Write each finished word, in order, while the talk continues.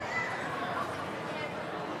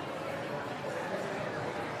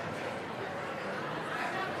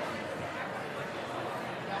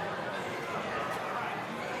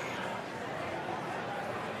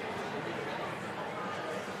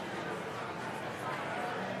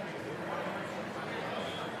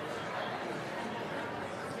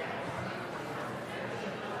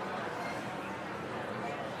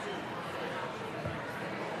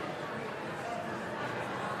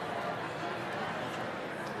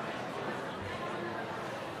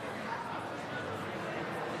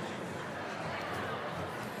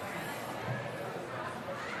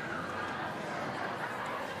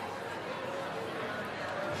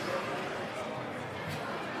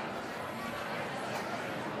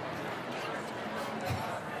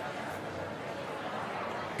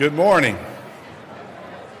Good morning.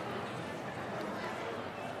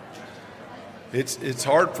 It's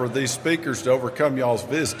hard for these speakers to overcome y'all's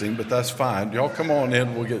visiting, but that's fine. Y'all come on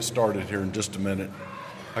in. We'll get started here in just a minute.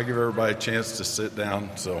 I'll give everybody a chance to sit down.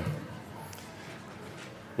 So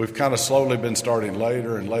we've kind of slowly been starting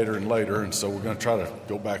later and later and later, and so we're going to try to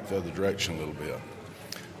go back the other direction a little bit.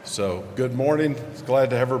 So good morning. Glad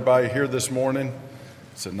to have everybody here this morning.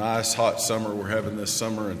 It's a nice hot summer we're having this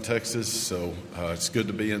summer in Texas, so it's good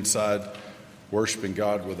to be inside worshiping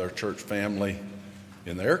God with our church family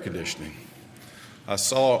in the air conditioning. I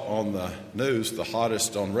saw on the news the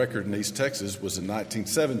hottest on record in East Texas was in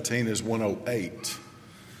 1917 is 108.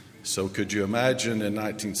 So could you imagine in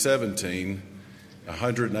 1917,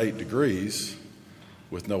 108 degrees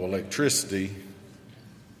with no electricity,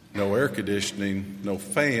 no air conditioning, no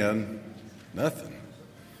fan, nothing.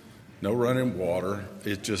 No running water.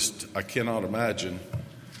 I cannot imagine.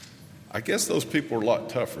 I guess those people are a lot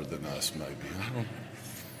tougher than us, maybe.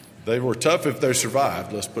 They were tough if they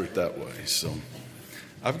survived, let's put it that way. So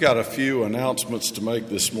I've got a few announcements to make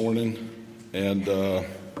this morning, and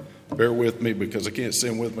bear with me because I can't see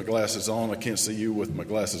them with my glasses on. I can't see you with my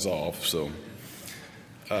glasses off. So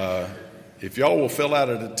if y'all will fill out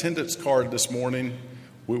an attendance card this morning,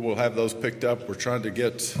 we will have those picked up. We're trying to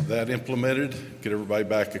get that implemented, get everybody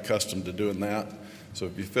back accustomed to doing that. So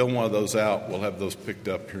if you fill one of those out, we'll have those picked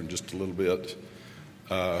up here in just a little bit.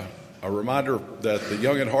 A reminder that the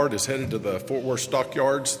Young at Heart is headed to the Fort Worth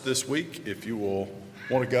Stockyards this week. If you will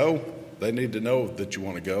want to go, they need to know that you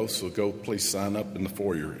want to go. So go, please sign up in the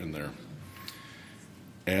foyer in there.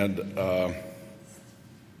 And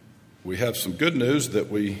we have some good news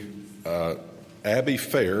that Abby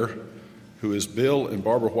Fair, who is Bill and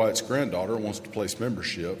Barbara White's granddaughter, wants to place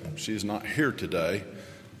membership. She's not here today,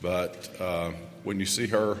 but when you see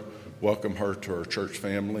her, welcome her to our church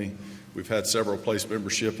family. We've had several place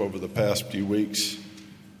membership over the past few weeks,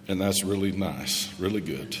 and that's really nice, really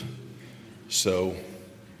good. So,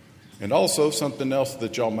 and also something else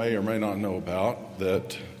that y'all may or may not know about,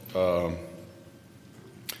 that Don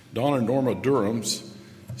and Norma Durham's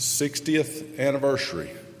 60th anniversary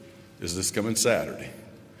is this coming Saturday.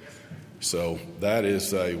 So that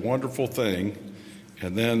is a wonderful thing.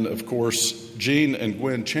 And then, of course, Gene and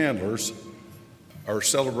Gwen Chandlers are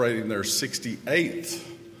celebrating their 68th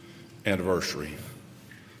anniversary.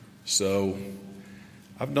 So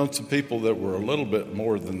I've known some people that were a little bit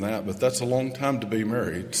more than that, but that's a long time to be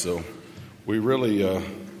married. So we really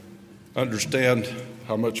understand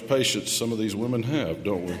how much patience some of these women have,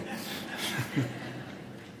 don't we?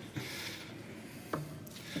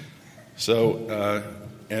 So,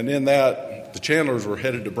 and in that, the Chandlers were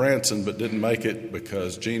headed to Branson but didn't make it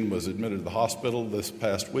because Gene was admitted to the hospital this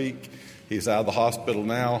past week. He's out of the hospital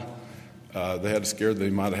now. They had scared that he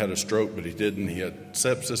might have had a stroke, but he didn't. He had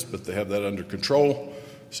sepsis, but they have that under control.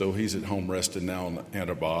 So he's at home resting now on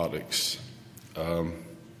antibiotics.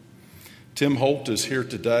 Tim Holt is here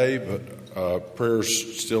today, but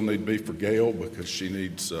prayers still need to be for Gail because she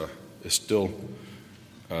needs our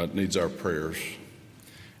prayers.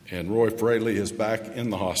 And Roy Fraley is back in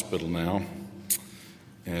the hospital now.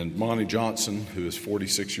 And Monty Johnson, who is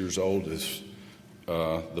 46 years old, is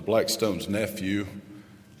the Blackstone's nephew,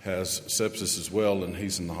 has sepsis as well, and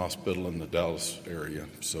he's in the hospital in the Dallas area.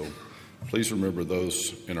 So please remember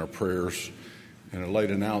those in our prayers. And a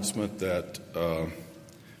late announcement that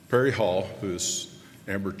Perry Hall, who is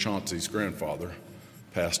Amber Chauncey's grandfather,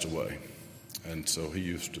 passed away. And so he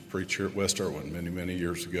used to preach here at West Erwin many, many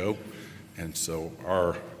years ago. And so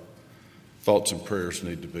our thoughts and prayers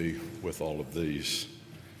need to be with all of these.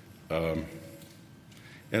 And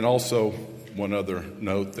also, one other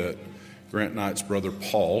note that Grant Knight's brother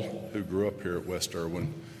Paul, who grew up here at West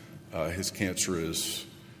Erwin, his cancer has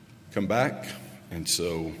come back, and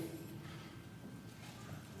so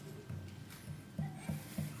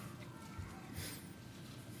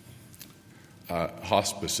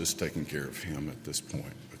hospice is taking care of him at this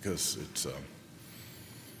point because it's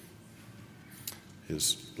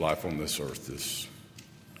his life on this earth is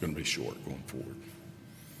going to be short going forward.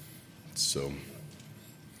 So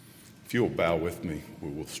if you will bow with me, we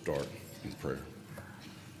will start in prayer.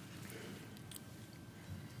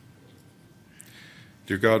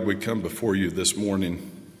 Dear God, we come before you this morning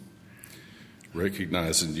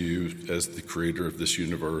recognizing you as the creator of this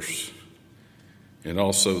universe and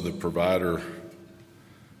also the provider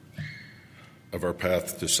of our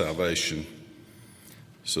path to salvation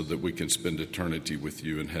so that we can spend eternity with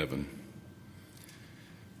you in heaven.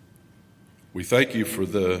 We thank you for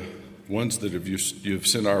the ones that you've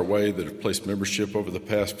sent our way that have placed membership over the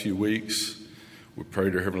past few weeks. We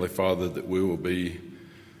pray to Heavenly Father that we will be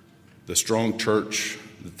the strong church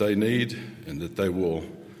that they need, and that they will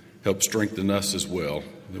help strengthen us as well,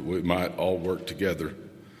 that we might all work together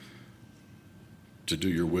to do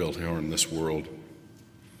your will here in this world.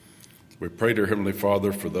 We pray, dear Heavenly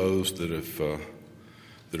Father, for those that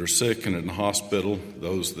are sick and in the hospital,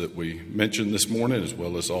 those that we mentioned this morning, as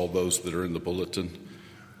well as all those that are in the bulletin.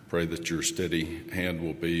 Pray that your steady hand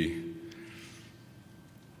will be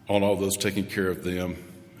on all those, taking care of them,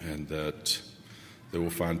 and that they will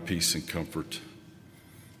find peace and comfort.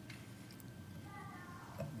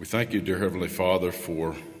 We thank you, dear Heavenly Father,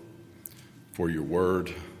 for your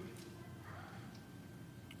word.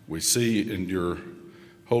 We see in your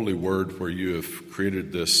holy word where you have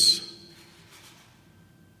created this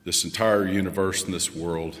entire universe and this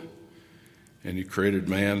world, and you created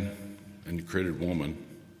man and you created woman,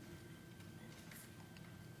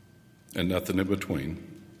 and nothing in between.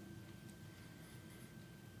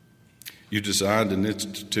 You designed the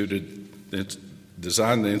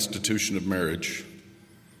institution of marriage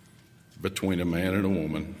between a man and a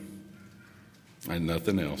woman, and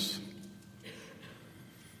nothing else.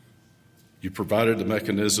 You provided a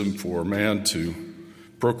mechanism for man to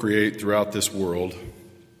procreate throughout this world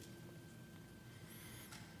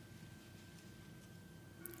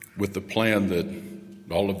with the plan that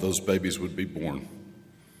all of those babies would be born.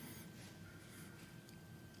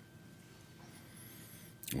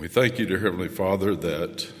 We thank you, dear Heavenly Father,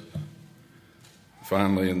 that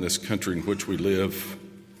finally in this country in which we live,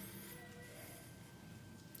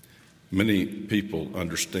 many people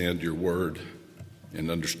understand your word and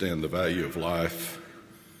understand the value of life.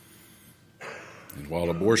 And while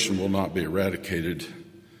abortion will not be eradicated,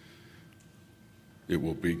 it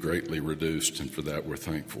will be greatly reduced, and for that we're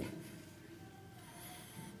thankful,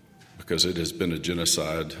 because it has been a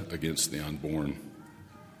genocide against the unborn.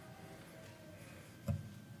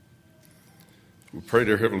 We pray,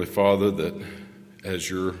 dear Heavenly Father, that as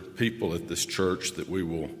your people at this church, that we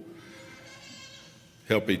will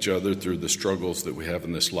help each other through the struggles that we have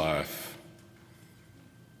in this life.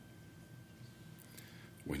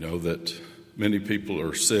 We know that many people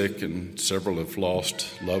are sick and several have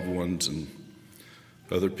lost loved ones and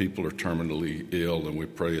other people are terminally ill, and we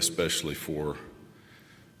pray especially for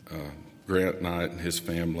Grant Knight and his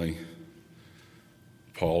family,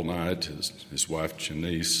 Paul Knight, his wife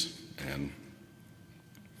Janice, and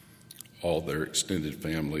all their extended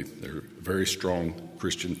family. They're a very strong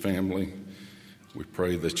Christian family. We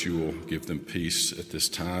pray that you will give them peace at this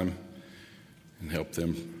time and help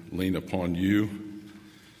them lean upon you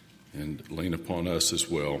and lean upon us as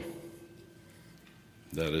well.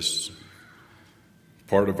 That is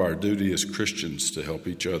part of our duty as Christians, to help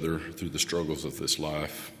each other through the struggles of this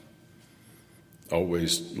life,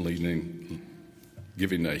 always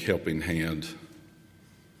giving a helping hand.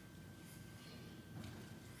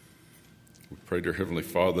 We pray, dear Heavenly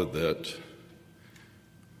Father, that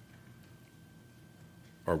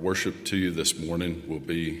our worship to you this morning will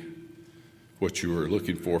be what you are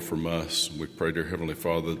looking for from us. We pray, dear Heavenly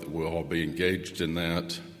Father, that we'll all be engaged in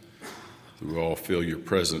that we'll all feel your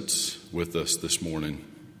presence with us this morning,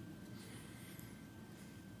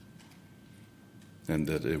 and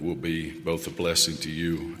that it will be both a blessing to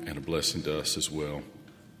you and a blessing to us as well.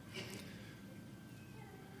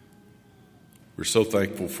 We're so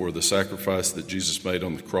thankful for the sacrifice that Jesus made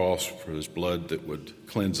on the cross, for his blood that would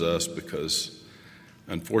cleanse us, because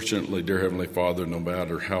unfortunately, dear Heavenly Father, no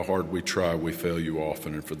matter how hard we try, we fail you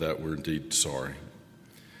often, and for that we're indeed sorry.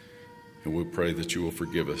 And we pray that you will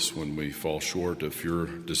forgive us when we fall short of your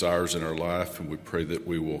desires in our life, and we pray that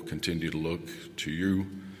we will continue to look to you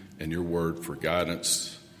and your word for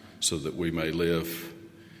guidance, so that we may live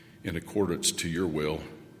in accordance to your will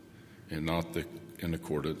and not in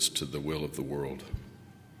accordance to the will of the world.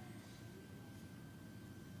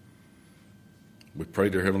 We pray,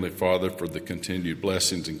 dear Heavenly Father, for the continued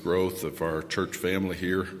blessings and growth of our church family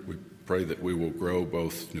here. We pray that we will grow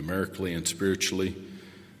both numerically and spiritually.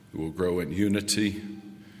 We will grow in unity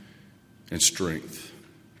and strength.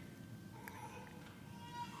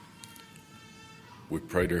 We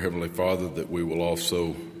pray, dear Heavenly Father, that we will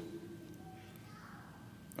also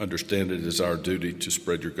understand it as our duty to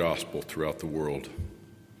spread your gospel throughout the world,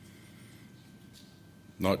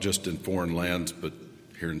 not just in foreign lands, but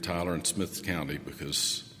here in Tyler and Smith County,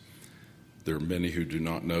 because there are many who do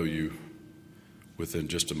not know you within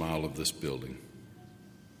just a mile of this building.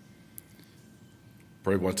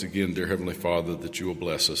 Pray once again, dear Heavenly Father, that you will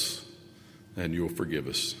bless us and you will forgive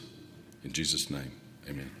us. In Jesus' name,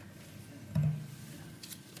 amen.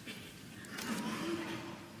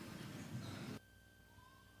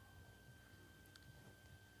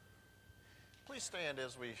 Please stand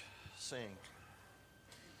as we sing.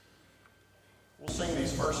 We'll sing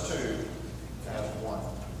these first two as one.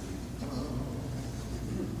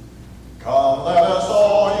 Come, let us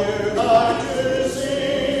all unite to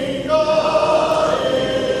sing God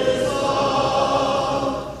is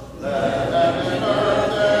love. Let heaven and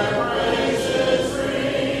earth their praises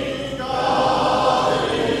ring.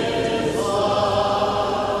 God is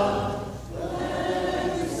love. Let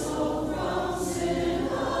every soul from sin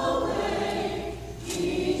awake,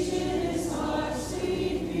 each in his heart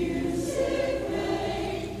sweet music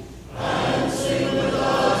make, and sing with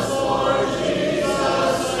us, Lord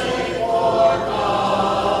Jesus, sing for God.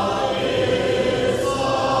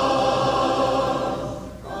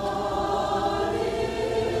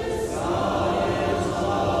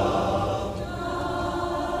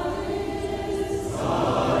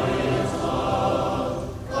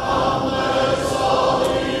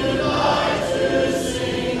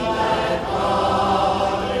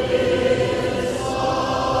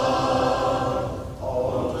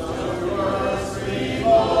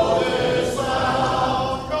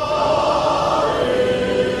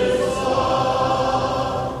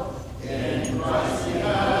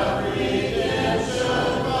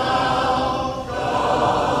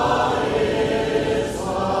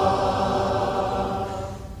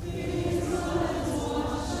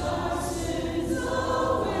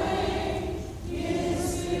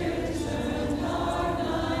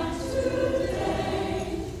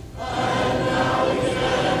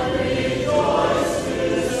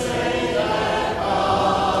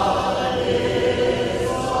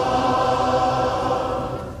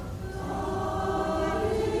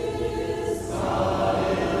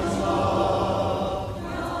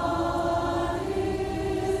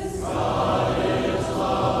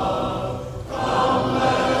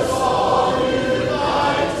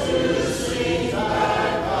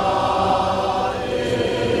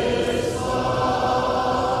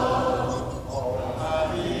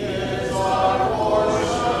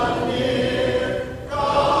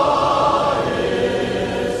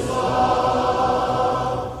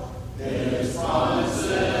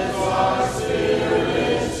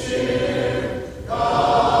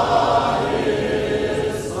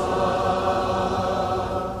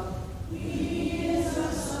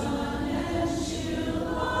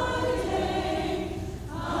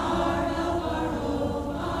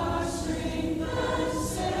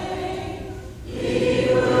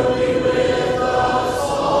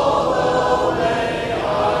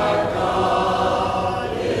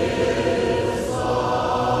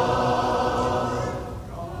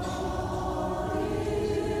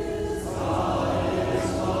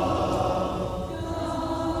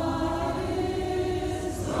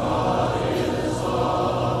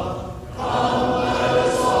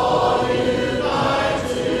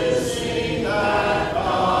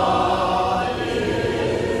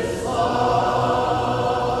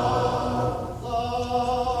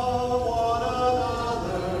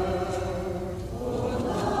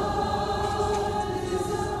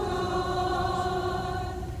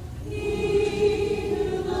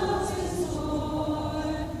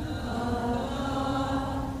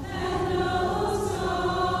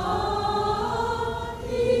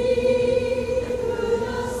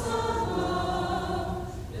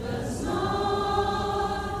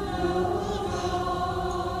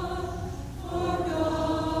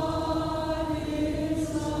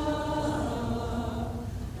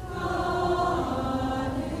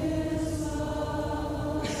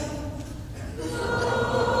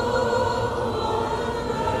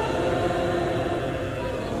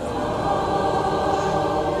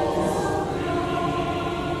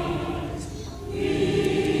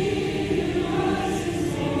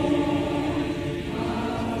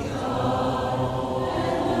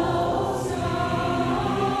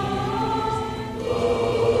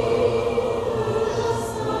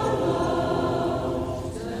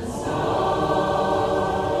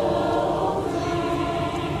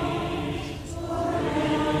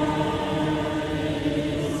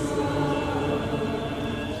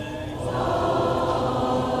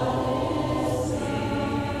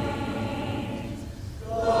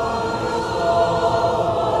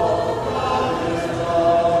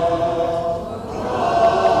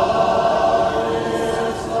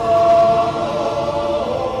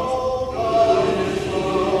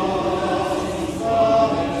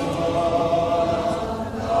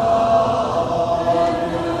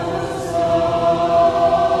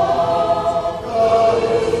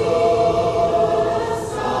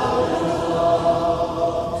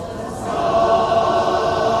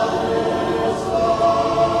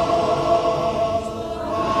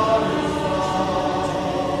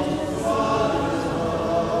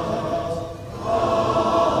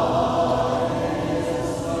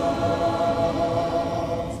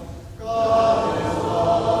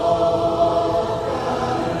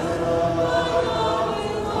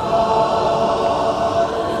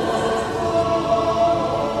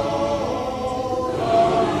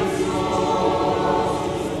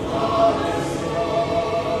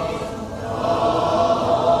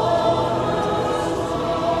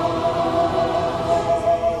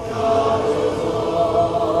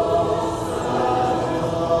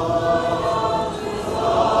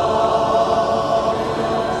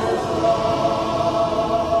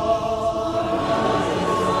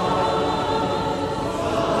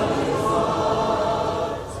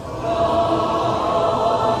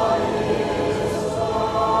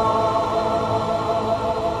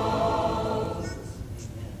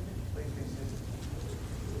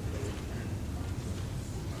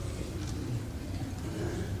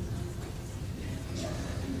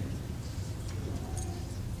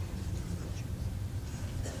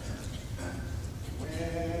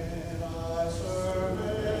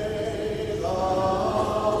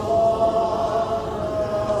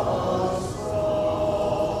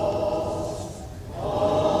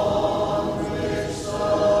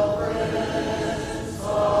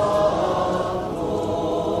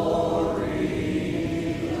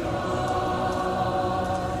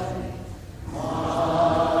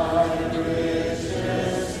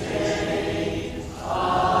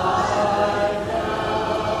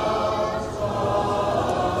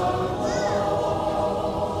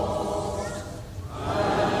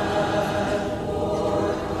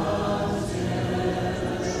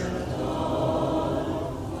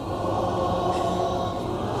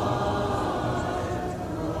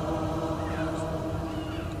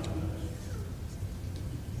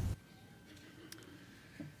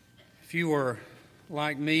 If you were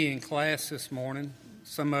like me in class this morning,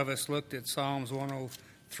 some of us looked at Psalms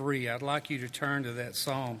 103. I'd like you to turn to that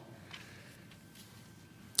psalm.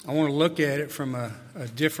 I want to look at it from a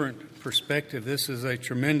different perspective. This is a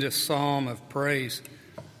tremendous psalm of praise.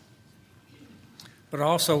 But I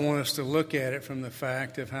also want us to look at it from the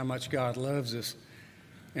fact of how much God loves us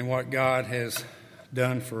and what God has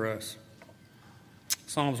done for us.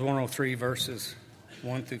 Psalms 103, verses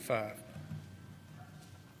 1 through 5.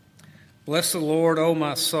 Bless the Lord, O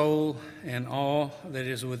my soul, and all that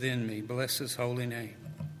is within me. Bless his holy name.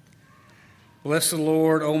 Bless the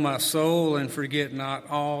Lord, O my soul, and forget not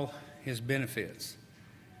all his benefits.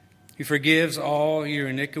 He forgives all your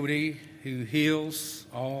iniquity, who heals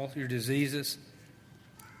all your diseases,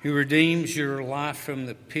 who redeems your life from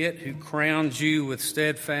the pit, who crowns you with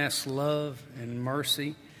steadfast love and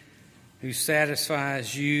mercy, who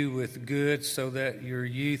satisfies you with good so that your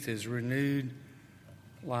youth is renewed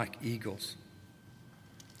like eagles.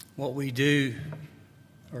 What we do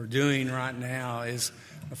or doing right now is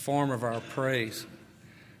a form of our praise.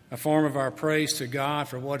 A form of our praise to God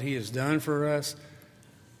for what he has done for us,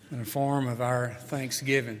 and a form of our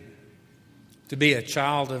thanksgiving. To be a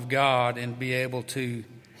child of God and be able to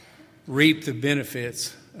reap the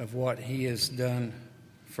benefits of what he has done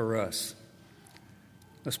for us.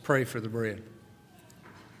 Let's pray for the bread.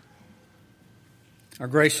 Our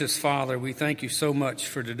gracious Father, we thank you so much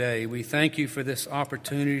for today. We thank you for this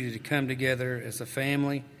opportunity to come together as a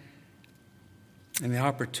family and the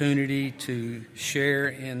opportunity to share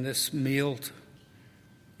in this meal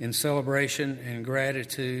in celebration and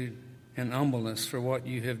gratitude and humbleness for what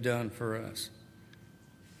you have done for us.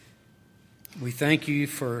 We thank you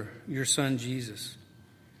for your Son, Jesus.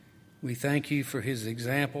 We thank you for his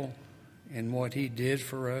example and what he did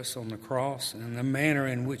for us on the cross and the manner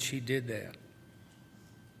in which he did that.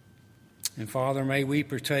 And Father, may we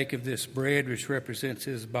partake of this bread which represents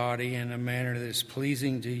his body in a manner that is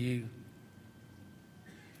pleasing to you.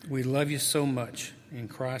 We love you so much. In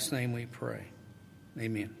Christ's name we pray.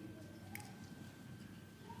 Amen.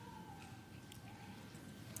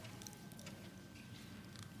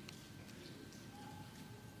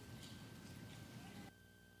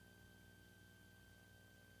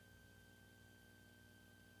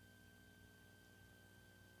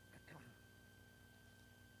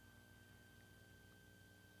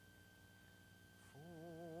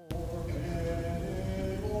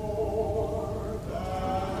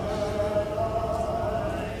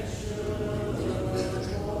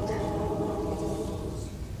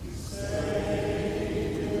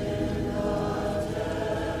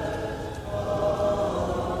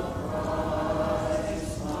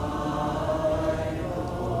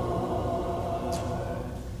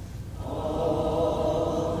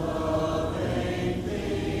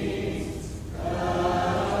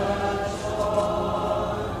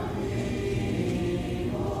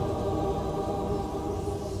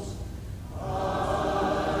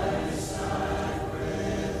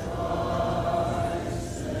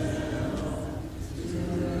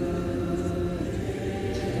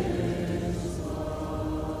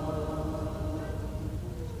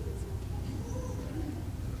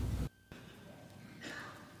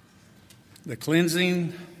 The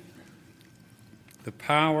cleansing, the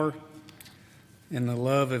power, and the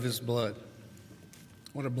love of his blood.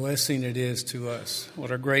 What a blessing it is to us.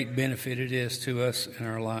 What a great benefit it is to us in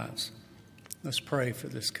our lives. Let's pray for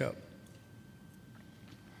this cup.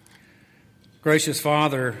 Gracious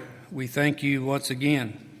Father, we thank you once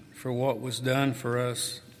again for what was done for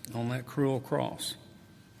us on that cruel cross.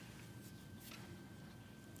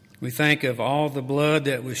 We think of all the blood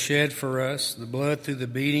that was shed for us, the blood through the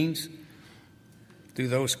beatings, through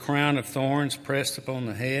those crown of thorns pressed upon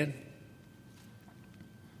the head.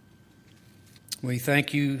 We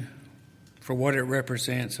thank you for what it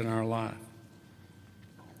represents in our life.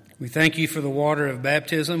 We thank you for the water of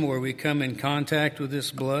baptism where we come in contact with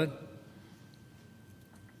this blood.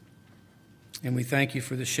 And we thank you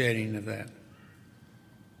for the shedding of that.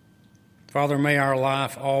 Father, may our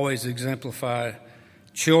life always exemplify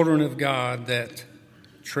children of God that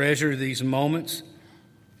treasure these moments,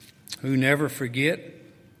 who never forget,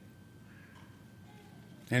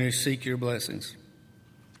 and who seek your blessings.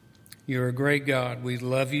 You're a great God. We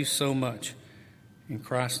love you so much. In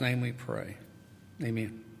Christ's name we pray.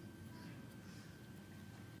 Amen.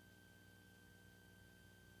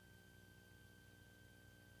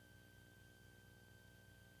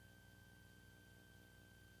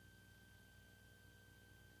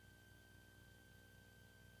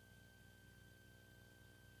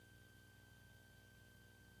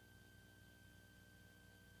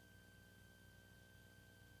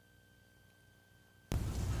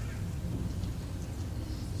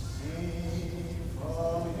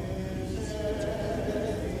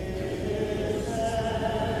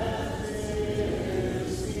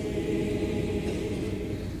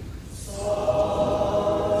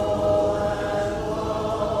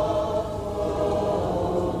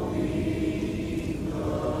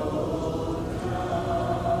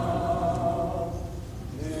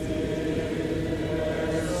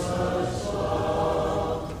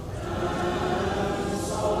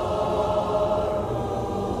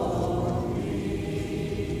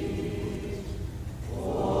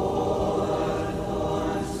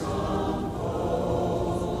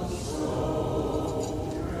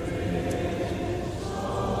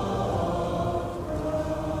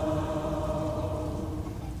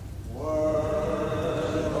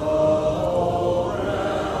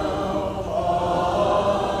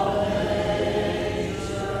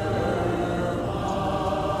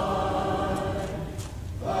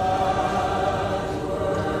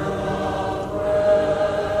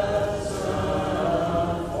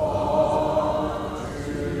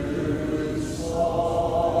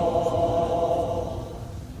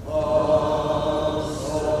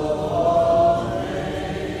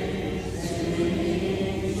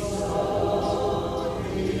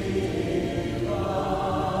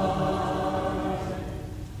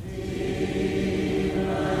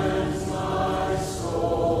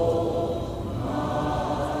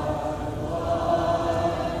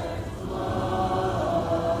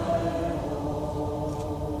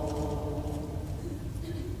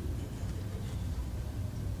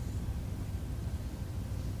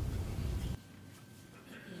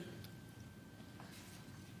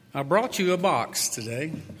 I brought you a box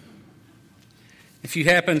today. If you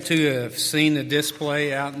happen to have seen the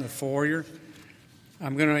display out in the foyer,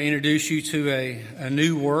 I'm going to introduce you to a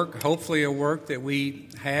new work, hopefully a work that we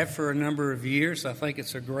have for a number of years. I think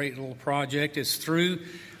it's a great little project. It's through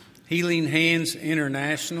Healing Hands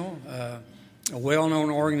International, a well-known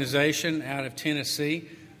organization out of Tennessee.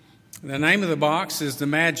 The name of the box is the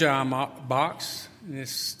Magi Box.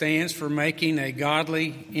 This stands for Making a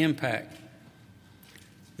Godly Impact.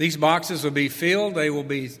 These boxes will be filled. They will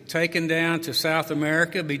be taken down to South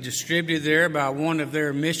America, be distributed there by one of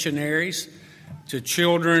their missionaries to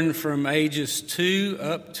children from ages 2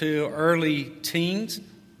 up to early teens.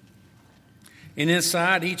 And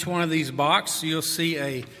inside each one of these boxes, you'll see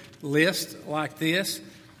a list like this.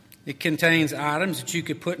 It contains items that you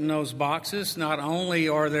could put in those boxes. Not only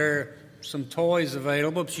are there some toys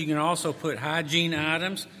available, but you can also put hygiene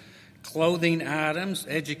items, clothing items,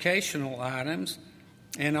 educational items,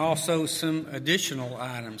 and also some additional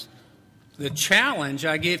items. The challenge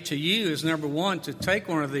I give to you is, number one, to take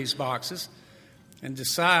one of these boxes and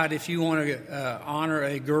decide if you want to honor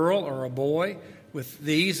a girl or a boy with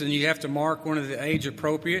these, and you have to mark one of the age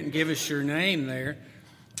appropriate and give us your name there.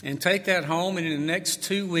 And take that home, and in the next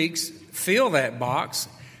 2 weeks, fill that box.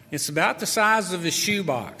 It's about the size of a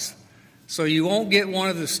shoebox. So you won't get one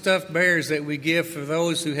of the stuffed bears that we give for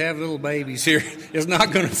those who have little babies here. It's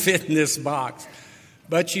not going to fit in this box.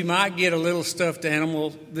 But you might get a little stuffed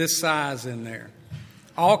animal this size in there.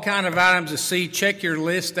 All kind of items to see. Check your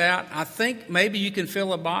list out. I think maybe you can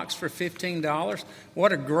fill a box for $15.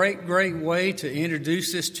 What a great, great way to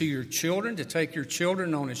introduce this to your children, to take your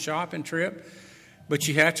children on a shopping trip. But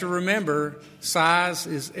you have to remember, size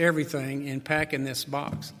is everything in packing this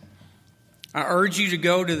box. I urge you to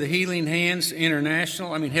go to the Healing Hands International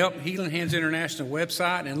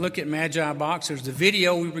website and look at Magi Box. There's the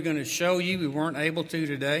video we were going to show you. We weren't able to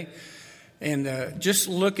today. And just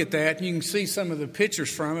look at that. You can see some of the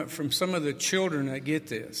pictures from it from some of the children that get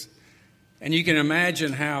this. And you can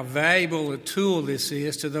imagine how valuable a tool this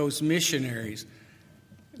is to those missionaries.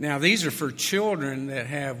 Now, these are for children that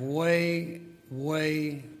have way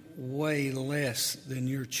less than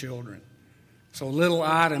your children. So little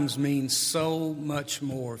items mean so much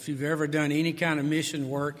more. If you've ever done any kind of mission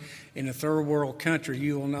work in a third world country,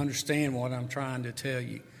 you will understand what I'm trying to tell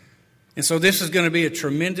you. And so this is going to be a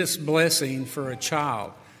tremendous blessing for a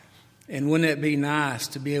child. And wouldn't it be nice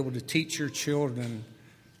to be able to teach your children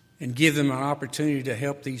and give them an opportunity to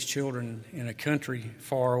help these children in a country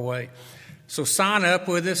far away? So sign up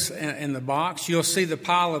with us in the box. You'll see the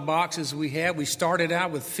pile of boxes we have. We started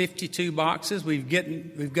out with 52 boxes. We've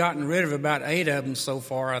gotten rid of about 8 of them so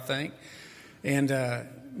far, I think. And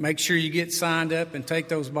make sure you get signed up and take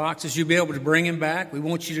those boxes. You'll be able to bring them back. We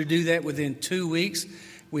want you to do that within 2 weeks.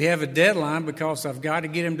 We have a deadline because I've got to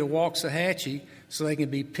get them to Waxahachie so they can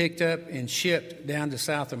be picked up and shipped down to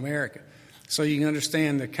South America. So you can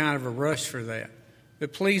understand the kind of a rush for that.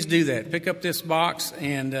 But please do that. Pick up this box,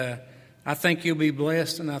 and I think you'll be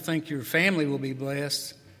blessed, and I think your family will be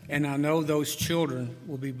blessed, and I know those children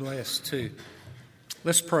will be blessed too.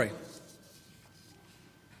 Let's pray.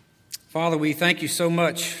 Father, we thank you so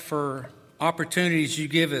much for opportunities you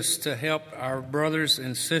give us to help our brothers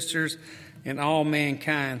and sisters and all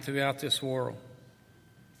mankind throughout this world.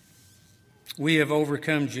 We have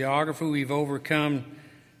overcome geography. We've overcome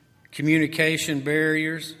communication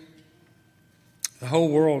barriers. The whole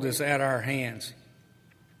world is at our hands.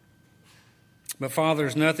 But, Father,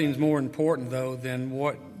 there's nothing more important, though, than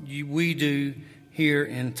what we do here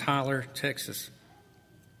in Tyler, Texas.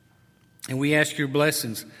 And we ask your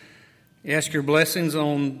blessings. Ask your blessings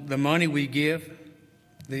on the money we give,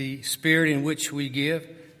 the spirit in which we give.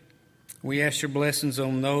 We ask your blessings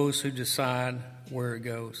on those who decide where it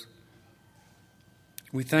goes.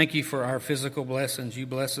 We thank you for our physical blessings. You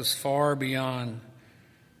bless us far beyond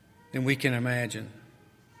than we can imagine.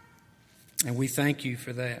 And we thank you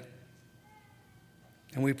for that.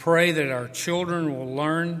 And we pray that our children will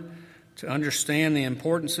learn to understand the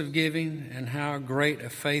importance of giving and how great a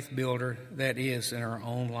faith builder that is in our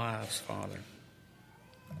own lives, Father.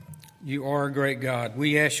 You are a great God.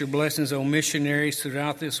 We ask your blessings on missionaries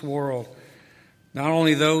throughout this world, not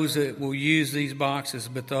only those that will use these boxes,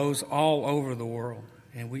 but those all over the world.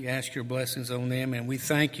 And we ask your blessings on them, and we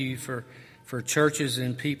thank you for churches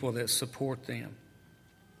and people that support them.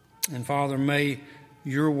 And Father, may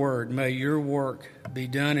your word, may your work be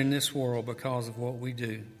done in this world because of what we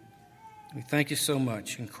do. We thank you so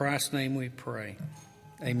much. In Christ's name we pray.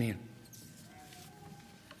 Amen.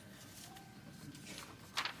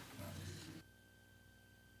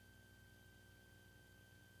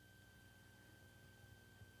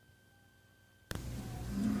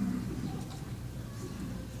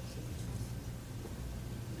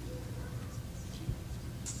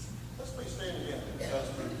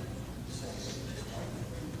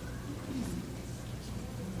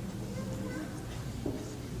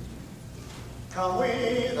 Come we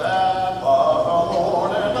that love the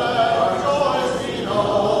Lord and let our joys be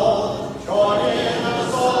known. Join in the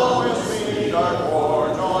song with sweetheart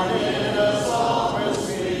chord. Join in the song with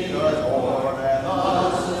sweetheart chord. And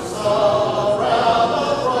thus surround the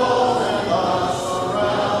throne. And thus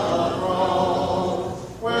surround the throne.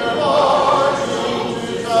 We're marching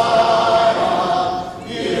to Zion.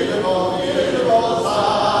 Beautiful, beautiful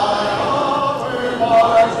Zion. We're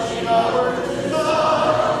marching upward to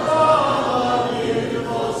Zion from the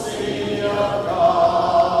beautiful city of God.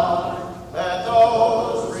 Let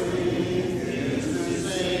those refuse to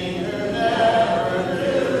sing who never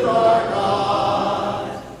knew our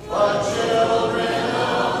God, but children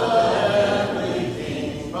of the heavenly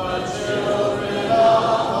King, but children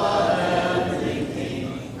of the heavenly King.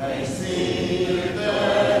 They sing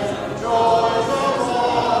their joys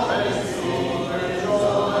abroad, they sing their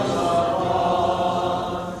joys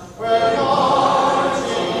abroad. We're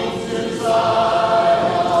marching to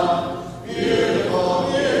Zion, beautiful,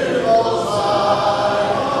 beautiful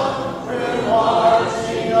Zion. We're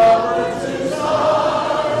marching upward to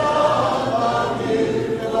Zion, the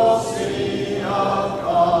beautiful city of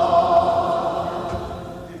God.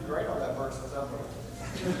 You did great on that verse, was that one?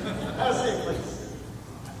 Have a seat, please.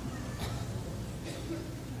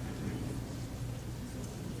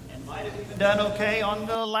 And might have even done okay on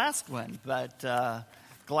the last one, but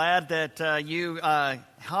glad that you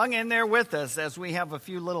hung in there with us as we have a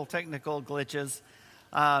few little technical glitches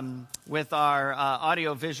with our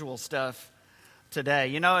audio-visual stuff today.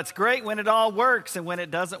 You know, it's great when it all works, and when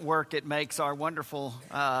it doesn't work, it makes our wonderful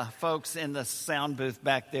folks in the sound booth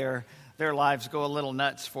back there, their lives go a little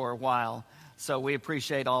nuts for a while. So we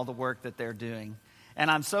appreciate all the work that they're doing. And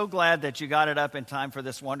I'm so glad that you got it up in time for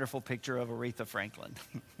this wonderful picture of Aretha Franklin.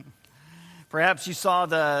 Perhaps you saw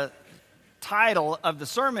the title of the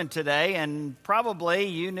sermon today, and probably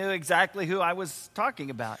you knew exactly who I was talking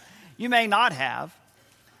about. You may not have,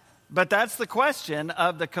 but that's the question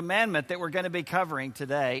of the commandment that we're going to be covering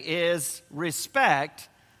today. Is respect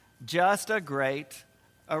just a great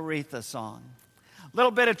Aretha song? A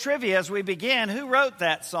little bit of trivia as we begin. Who wrote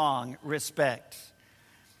that song, Respect?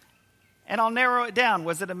 And I'll narrow it down.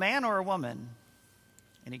 Was it a man or a woman?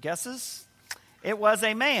 Any guesses? It was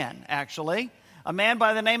a man, actually. A man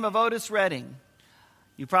by the name of Otis Redding.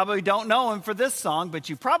 You probably don't know him for this song, but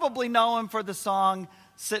you probably know him for the song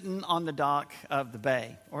Sitting on the Dock of the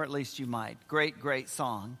Bay, or at least you might. Great, great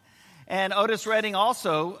song. And Otis Redding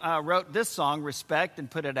also wrote this song, Respect, and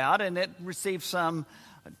put it out, and it received some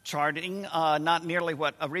charting, not nearly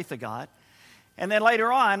what Aretha got. And then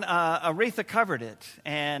later on, Aretha covered it.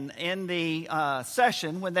 And in the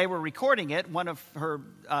session, when they were recording it, one of her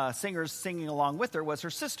singers singing along with her was her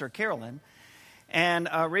sister, Carolyn. And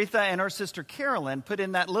Aretha and her sister, Carolyn, put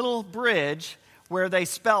in that little bridge where they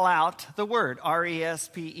spell out the word,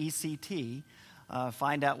 R-E-S-P-E-C-T.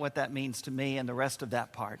 Find out what that means to me and the rest of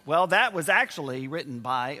that part. Well, that was actually written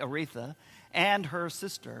by Aretha and her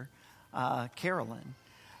sister, Carolyn.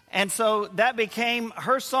 And so that became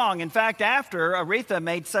her song. In fact, after Aretha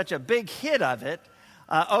made such a big hit of it,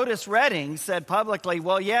 Otis Redding said publicly,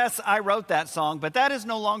 well, yes, I wrote that song, but that is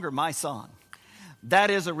no longer my song.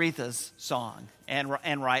 That is Aretha's song, and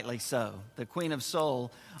rightly so. The Queen of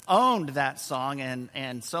Soul owned that song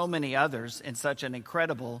and so many others in such an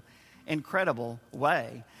incredible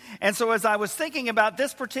way. And so as I was thinking about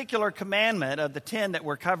this particular commandment of the 10 that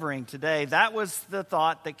we're covering today, that was the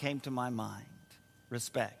thought that came to my mind.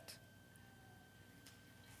 Respect.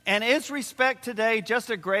 And is respect today just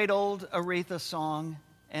a great old Aretha song,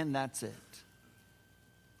 and that's it?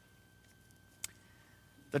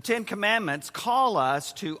 The 10 Commandments call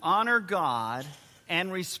us to honor God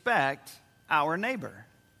and respect our neighbor.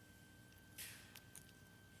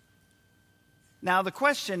 Now the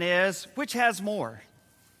question is, which has more?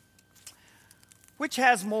 Which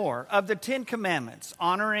has more of the 10 Commandments,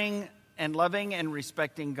 honoring and loving and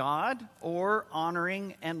respecting God, or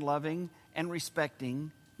honoring and loving and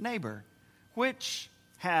respecting neighbor? Which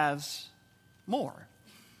has more?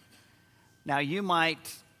 Now you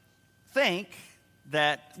might think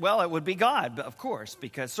that, well, it would be God, of course,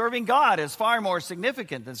 because serving God is far more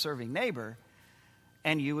significant than serving neighbor,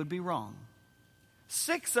 and you would be wrong.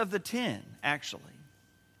 6 of the 10, actually,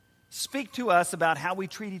 speak to us about how we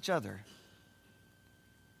treat each other.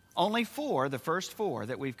 Only 4, the first 4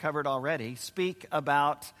 that we've covered already, speak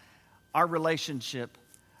about our relationship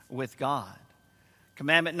with God.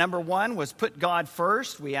 Commandment number 1 was put God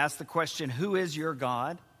first. We asked the question, who is your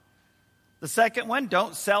God? The second one,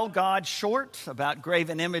 don't sell God short, about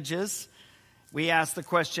graven images. We asked the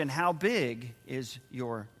question, how big is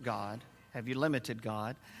your God? Have you limited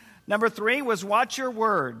God? Number 3 was watch your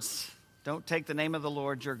words. Don't take the name of the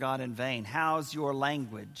Lord your God in vain. How's your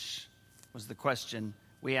language? Was the question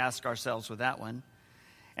we ask ourselves with that one.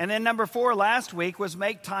 And then number 4 last week was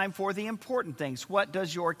make time for the important things. What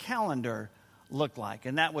does your calendar look like?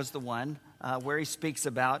 And that was the one where he speaks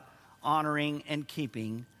about honoring and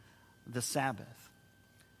keeping the Sabbath.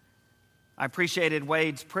 I appreciated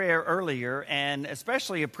Wade's prayer earlier, and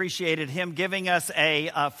especially appreciated him giving us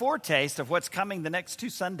a foretaste of what's coming the next 2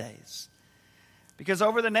 Sundays. Because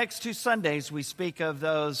over the next 2 Sundays, we speak of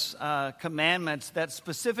those commandments that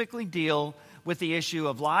specifically deal with the issue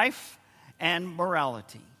of life and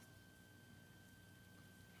morality.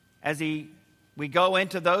 As we go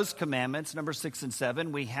into those commandments, number 6 and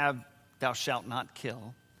 7, we have thou shalt not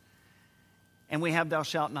kill, and we have thou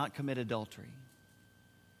shalt not commit adultery.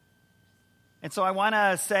 And so I want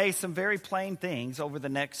to say some very plain things over the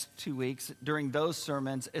next 2 weeks during those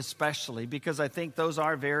sermons especially, because I think those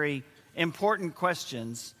are very important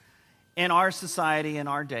questions in our society, in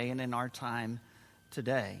our day, and in our time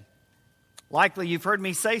today. Likely you've heard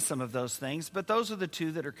me say some of those things, but those are the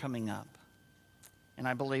 2 that are coming up. And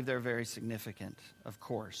I believe they're very significant, of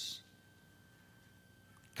course.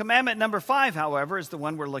 Commandment number 5, however, is the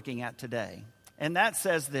one we're looking at today. And that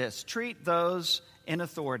says this: treat those in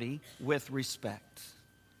authority with respect.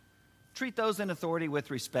 Treat those in authority with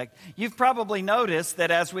respect. You've probably noticed that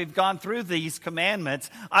as we've gone through these commandments,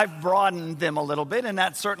 I've broadened them a little bit, and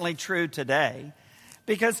that's certainly true today.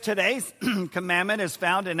 Because today's commandment is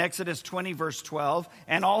found in Exodus 20, verse 12,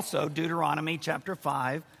 and also Deuteronomy chapter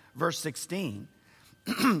 5, verse 16.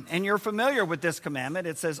 And you're familiar with this commandment.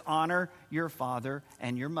 It says, honor your father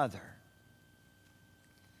and your mother.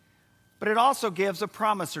 But it also gives a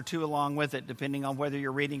promise or 2 along with it, depending on whether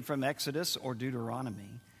you're reading from Exodus or Deuteronomy.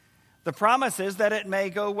 The promise is that it may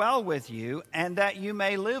go well with you and that you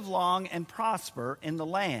may live long and prosper in the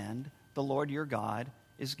land the Lord your God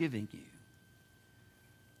is giving you.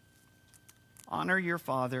 Honor your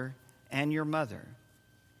father and your mother.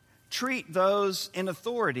 Treat those in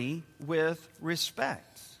authority with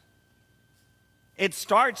respect. It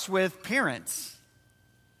starts with parents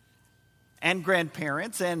and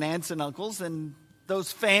grandparents and aunts and uncles and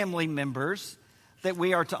those family members that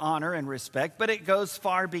we are to honor and respect, but it goes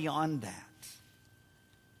far beyond that.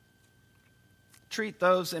 Treat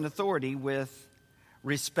those in authority with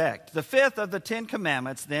respect. The 5th of the 10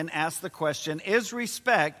 commandments then asks the question, is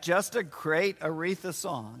respect just a great Aretha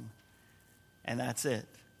song? And that's it.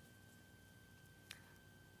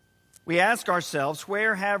 We ask ourselves,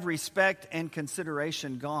 where have respect and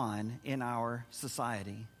consideration gone in our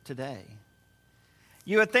society today?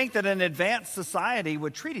 You would think that an advanced society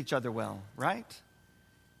would treat each other well, right?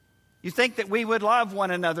 You think that we would love one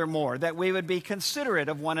another more, that we would be considerate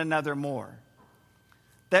of one another more,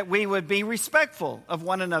 that we would be respectful of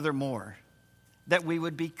one another more, that we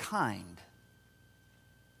would be kind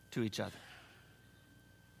to each other.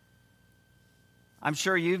 I'm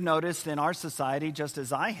sure you've noticed in our society, just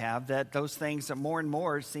as I have, that those things more and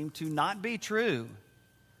more seem to not be true.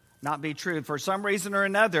 Not be true. For some reason or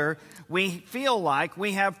another, we feel like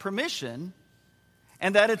we have permission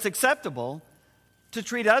and that it's acceptable to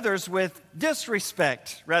treat others with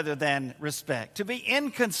disrespect rather than respect, to be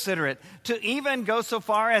inconsiderate, to even go so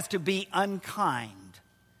far as to be unkind.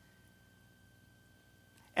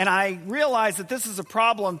 And I realize that this is a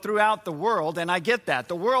problem throughout the world, and I get that.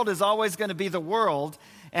 The world is always going to be the world,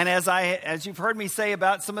 and as you've heard me say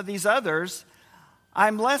about some of these others,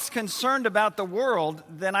 I'm less concerned about the world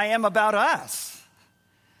than I am about us.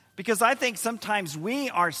 Because I think sometimes we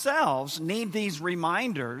ourselves need these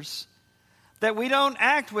reminders that we don't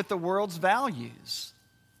act with the world's values.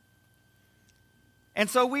 And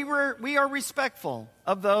so we are respectful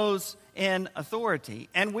of those in authority,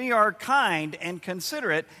 and we are kind and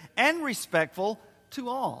considerate and respectful to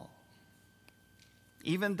all,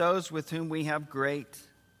 even those with whom we have great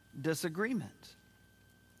disagreement.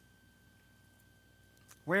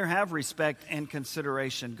 Where have respect and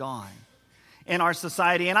consideration gone in our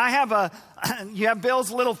society? And you have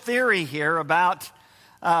Bill's little theory here about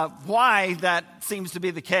why that seems to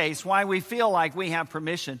be the case, why we feel like we have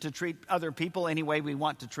permission to treat other people any way we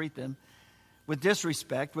want to treat them, with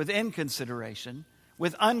disrespect, with inconsideration,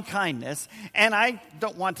 with unkindness. And I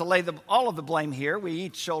don't want to lay all of the blame here. We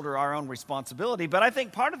each shoulder our own responsibility. But I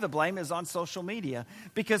think part of the blame is on social media,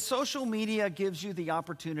 because social media gives you the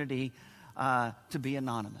opportunity to be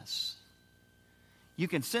anonymous. You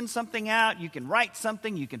can send something out, you can write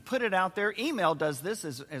something, you can put it out there. Email does this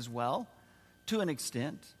as well, to an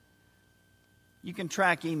extent. You can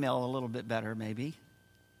track email a little bit better, maybe.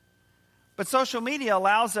 But social media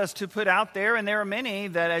allows us to put out there, and there are many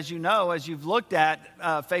that, as you know, as you've looked at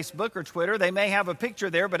Facebook or Twitter, they may have a picture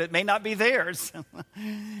there, but it may not be theirs.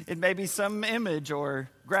 It may be some image or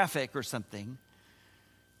graphic or something.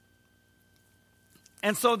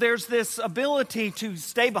 And so there's this ability to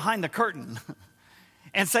stay behind the curtain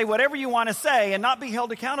and say whatever you want to say and not be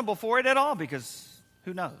held accountable for it at all, because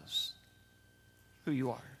who knows who you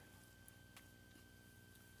are.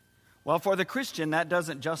 Well, for the Christian, that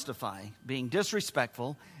doesn't justify being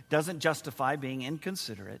disrespectful, doesn't justify being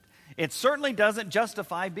inconsiderate. It certainly doesn't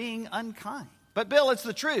justify being unkind. But Bill, it's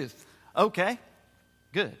the truth. Okay,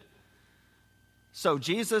 good. So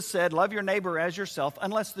Jesus said, love your neighbor as yourself,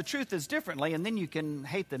 unless the truth is differently, and then you can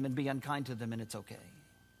hate them and be unkind to them, and it's okay.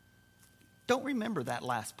 Don't remember that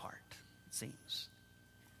last part, it seems.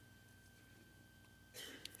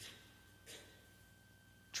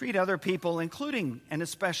 Treat other people, including and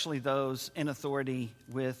especially those in authority,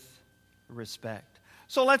 with respect.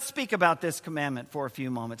 So let's speak about this commandment for a few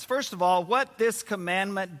moments. First of all, what this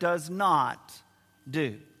commandment does not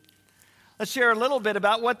do. Let's share a little bit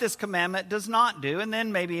about what this commandment does not do, and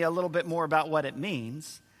then maybe a little bit more about what it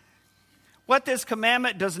means. What this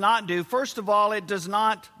commandment does not do, first of all, it does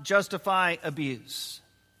not justify abuse.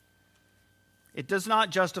 It does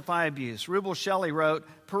not justify abuse. Rubel Shelley wrote,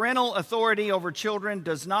 parental authority over children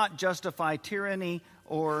does not justify tyranny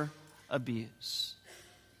or abuse.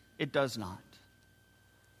 It does not.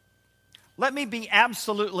 Let me be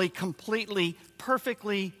absolutely, completely,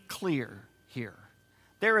 perfectly clear here.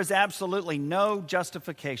 There is absolutely no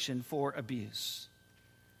justification for abuse.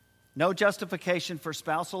 No justification for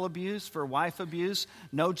spousal abuse, for wife abuse.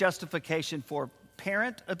 No justification for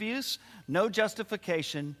parent abuse. No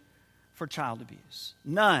justification for child abuse.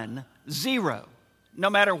 None. Zero.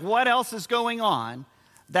 No matter what else is going on,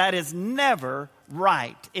 that is never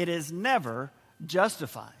right. It is never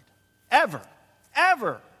justified. Ever.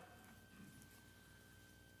 Ever.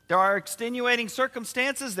 There are extenuating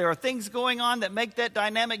circumstances. There are things going on that make that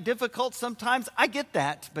dynamic difficult sometimes. I get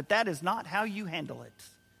that, but that is not how you handle it.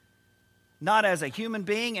 Not as a human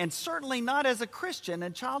being, and certainly not as a Christian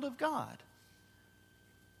and child of God.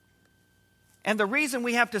 And the reason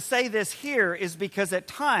we have to say this here is because at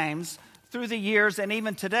times, through the years and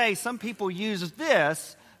even today, some people use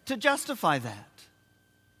this to justify that.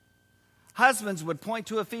 Husbands would point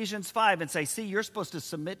to Ephesians 5 and say, see, you're supposed to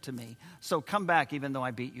submit to me, so come back even though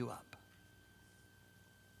I beat you up.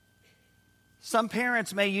 Some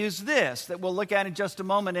parents may use this that we'll look at in just a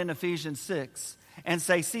moment in Ephesians 6 and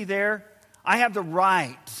say, see there, I have the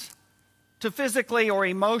right to physically or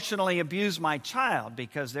emotionally abuse my child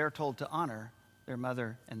because they're told to honor their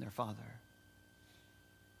mother and their father.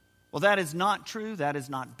 Well, that is not true. That is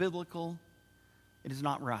not biblical. It is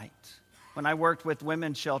not right. When I worked with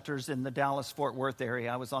women's shelters in the Dallas-Fort Worth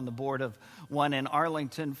area, I was on the board of one in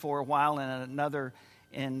Arlington for a while and another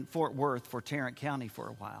in Fort Worth for Tarrant County for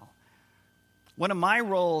a while. One of my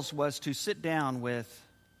roles was to sit down with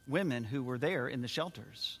women who were there in the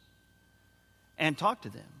shelters and talk to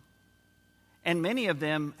them. And many of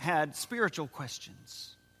them had spiritual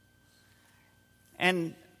questions.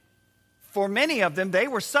 And for many of them, they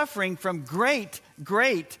were suffering from great,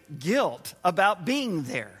 great guilt about being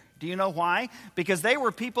there. Do you know why? Because they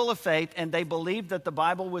were people of faith and they believed that the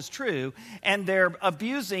Bible was true, and their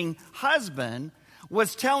abusing husband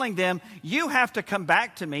was telling them, you have to come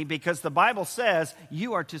back to me because the Bible says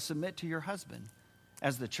you are to submit to your husband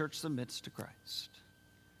as the church submits to Christ.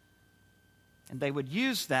 And they would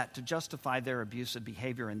use that to justify their abusive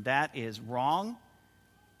behavior, and that is wrong.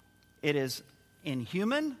 It is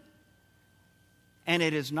inhuman. And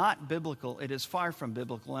it is not biblical. It is far from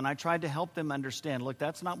biblical. And I tried to help them understand, look,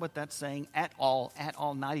 that's not what that's saying at all,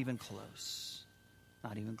 not even close.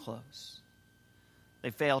 Not even close.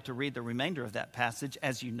 They failed to read the remainder of that passage,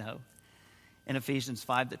 as you know, in Ephesians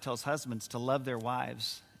 5 that tells husbands to love their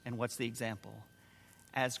wives. And what's the example?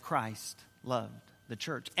 As Christ loved the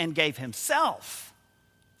church and gave himself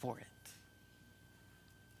for it,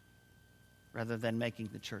 rather than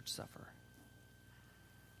making the church suffer.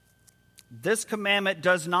 This commandment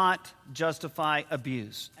does not justify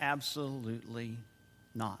abuse. Absolutely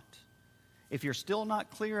not. If you're still not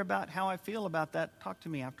clear about how I feel about that, talk to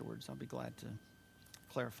me afterwards. I'll be glad to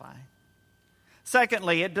clarify.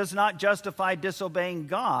 Secondly, it does not justify disobeying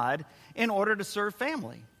God in order to serve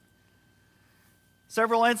family.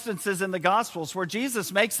 Several instances in the Gospels where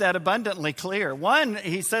Jesus makes that abundantly clear. One,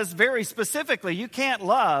 he says very specifically, you can't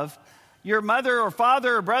love your mother or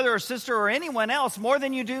father or brother or sister or anyone else more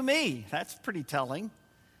than you do me. That's pretty telling.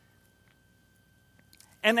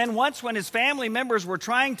 And then once when his family members were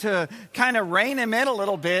trying to kind of rein him in a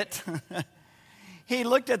little bit, he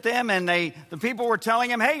looked at them, and the people were telling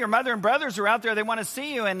him, hey, your mother and brothers are out there. They want to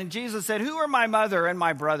see you. And Jesus said, who are my mother and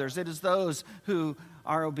my brothers? It is those who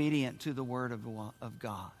are obedient to the word of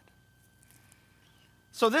God.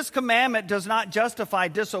 So this commandment does not justify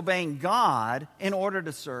disobeying God in order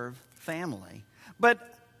to serve family. But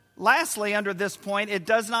lastly, under this point, it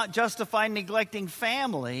does not justify neglecting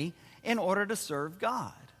family in order to serve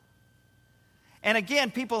God. And again,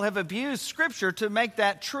 people have abused Scripture to make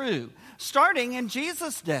that true, starting in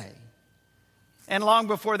Jesus' day. And long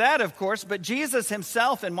before that, of course, but Jesus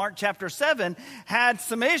himself in Mark chapter 7 had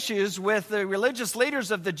some issues with the religious leaders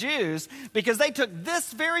of the Jews because they took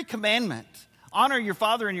this very commandment, honor your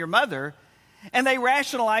father and your mother, and they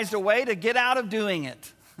rationalized a way to get out of doing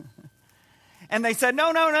it. And they said,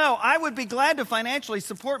 no, I would be glad to financially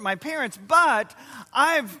support my parents, but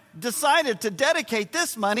I've decided to dedicate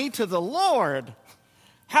this money to the Lord.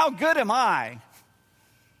 How good am I?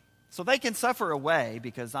 So they can suffer away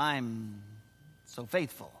because I'm so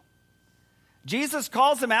faithful. Jesus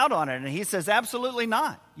calls them out on it, and he says, absolutely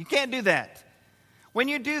not. You can't do that. When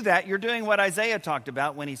you do that, you're doing what Isaiah talked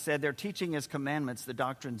about when he said, they're teaching his commandments, the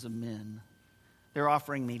doctrines of men. They're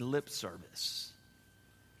offering me lip service.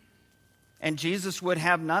 And Jesus would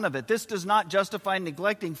have none of it. This does not justify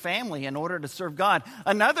neglecting family in order to serve God.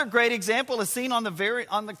 Another great example is seen on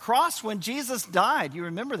the cross when Jesus died. You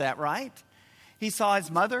remember that, right? He saw his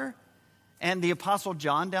mother and the Apostle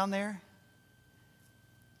John down there.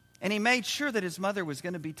 And he made sure that his mother was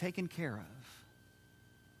going to be taken care of.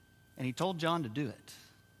 And he told John to do it.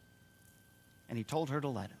 And he told her to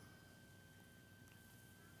let him.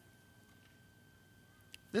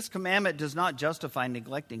 This commandment does not justify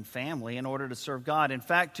neglecting family in order to serve God. In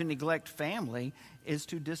fact, to neglect family is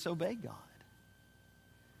to disobey God.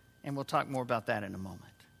 And we'll talk more about that in a moment.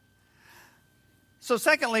 So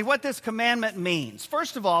secondly, what this commandment means.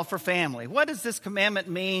 First of all, for family. What does this commandment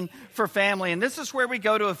mean for family? And this is where we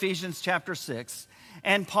go to Ephesians chapter 6.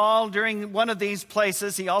 And Paul, during one of these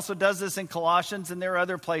places, he also does this in Colossians, and there are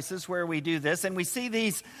other places where we do this. And we see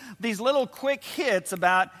these little quick hits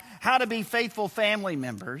about how to be faithful family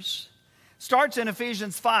members. Starts in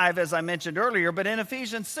Ephesians 5, as I mentioned earlier, but in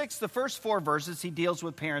Ephesians 6, the first 4 verses, he deals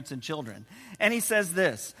with parents and children. And he says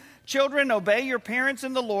this, children, obey your parents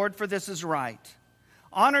in the Lord, for this is right.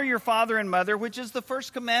 Honor your father and mother, which is the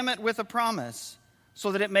first commandment with a promise,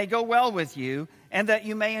 so that it may go well with you and that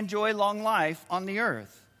you may enjoy long life on the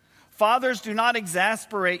earth. Fathers, do not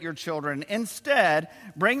exasperate your children. Instead,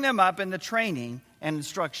 bring them up in the training and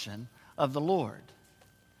instruction of the Lord.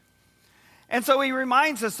 And so he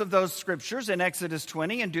reminds us of those scriptures in Exodus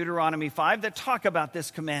 20 and Deuteronomy 5 that talk about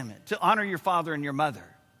this commandment, to honor your father and your mother.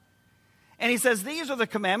 And he says these are the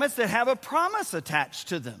commandments that have a promise attached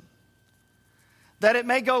to them, that it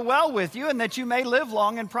may go well with you and that you may live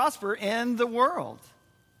long and prosper in the world,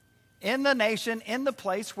 in the nation, in the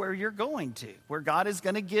place where you're going to, where God is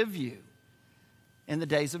going to give you in the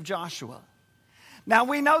days of Joshua. Now,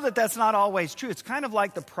 we know that that's not always true. It's kind of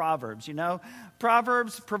like the Proverbs, you know.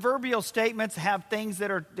 Proverbial statements have things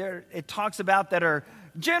that it talks about that are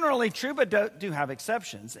generally true, but do have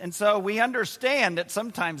exceptions. And so we understand that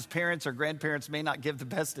sometimes parents or grandparents may not give the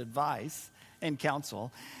best advice and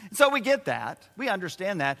counsel. So we get that. We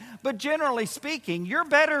understand that. But generally speaking, you're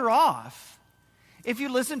better off if you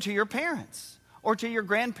listen to your parents or to your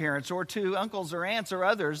grandparents or to uncles or aunts or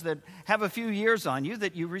others that have a few years on you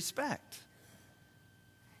that you respect.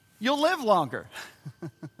 You'll live longer.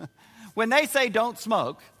 When they say don't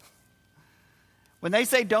smoke, when they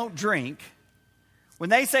say don't drink,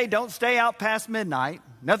 when they say don't stay out past midnight,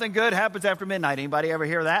 nothing good happens after midnight. Anybody ever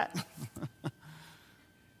hear that?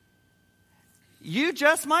 You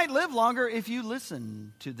just might live longer if you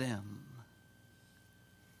listen to them.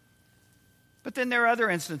 But then there are other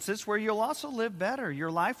instances where you'll also live better.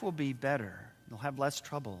 Your life will be better. You'll have less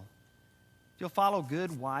trouble. You'll follow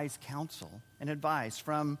good, wise counsel and advice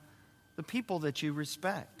from the people that you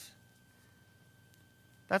respect.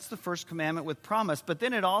 That's the first commandment with promise. But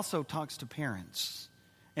then it also talks to parents.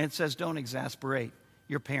 And it says don't exasperate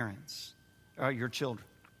your parents or your children.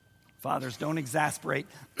 Fathers, don't exasperate.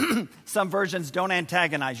 Some versions, don't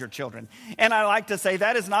antagonize your children. And I like to say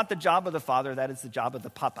that is not the job of the father, that is the job of the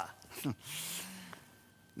papa.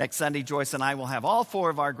 Next Sunday, Joyce and I will have all 4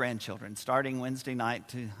 of our grandchildren, starting Wednesday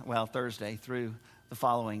night Thursday through the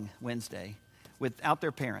following Wednesday, without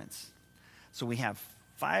their parents. So we have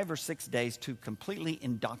 5 or 6 days to completely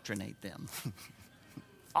indoctrinate them.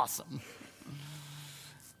 Awesome.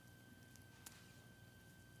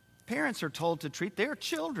 Parents are told to treat their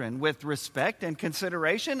children with respect and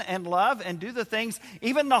consideration and love and do the things,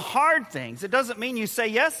 even the hard things. It doesn't mean you say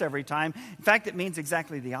yes every time. In fact, it means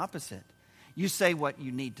exactly the opposite. You say what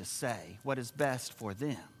you need to say, what is best for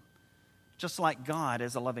them, just like God,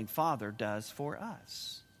 as a loving Father, does for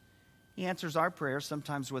us. He answers our prayers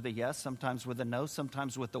sometimes with a yes, sometimes with a no,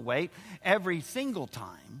 sometimes with a wait. Every single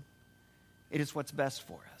time, it is what's best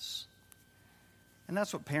for us. And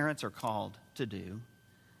that's what parents are called to do.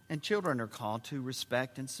 And children are called to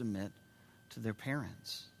respect and submit to their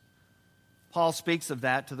parents. Paul speaks of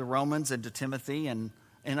that to the Romans and to Timothy and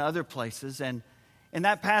in other places. And in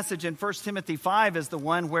that passage in 1 Timothy 5 is the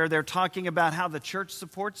one where they're talking about how the church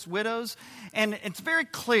supports widows. And it's very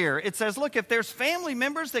clear. It says, look, if there's family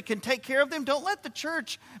members that can take care of them, don't let the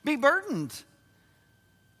church be burdened.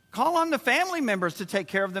 Call on the family members to take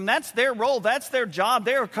care of them. That's their role. That's their job.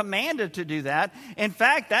 They are commanded to do that. In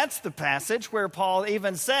fact, that's the passage where Paul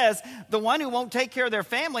even says, the one who won't take care of their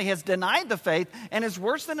family has denied the faith and is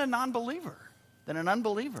worse than a non-believer, than an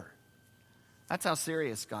unbeliever. That's how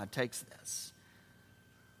serious God takes this.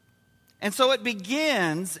 And so it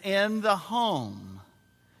begins in the home.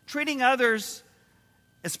 Treating others,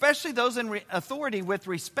 especially those in authority, with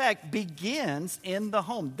respect begins in the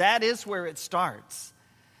home. That is where it starts.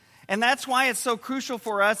 And that's why it's so crucial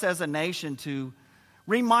for us as a nation to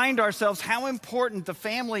remind ourselves how important the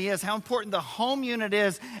family is, how important the home unit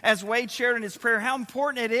is, as Wade shared in his prayer, how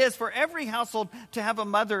important it is for every household to have a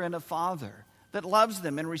mother and a father that loves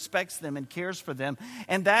them and respects them and cares for them.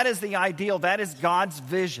 And that is the ideal. That is God's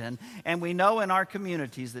vision. And we know in our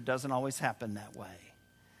communities that doesn't always happen that way.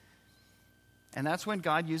 And that's when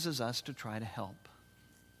God uses us to try to help.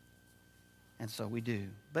 And so we do.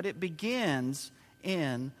 But it begins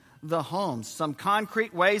in the home. Some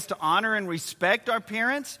concrete ways to honor and respect our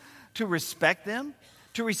parents, to respect them,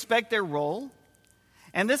 to respect their role.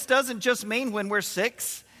 And this doesn't just mean when we're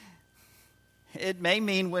 6. It may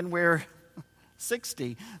mean when we're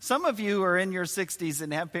 60. Some of you are in your 60s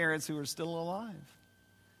and have parents who are still alive.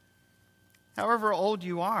 However old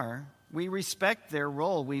you are, we respect their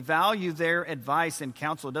role. We value their advice and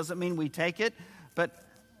counsel. It doesn't mean we take it, but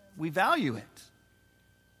we value it.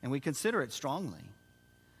 And we consider it strongly.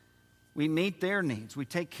 We meet their needs. We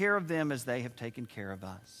take care of them as they have taken care of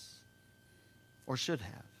us, or should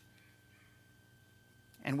have.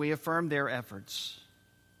 And we affirm their efforts,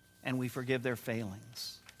 and we forgive their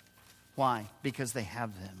failings. Why? Because they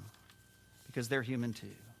have them. Because they're human too.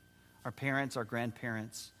 Our parents, our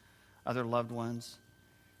grandparents, other loved ones,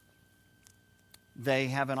 they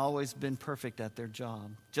haven't always been perfect at their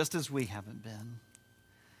job, just as we haven't been.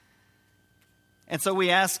 And so we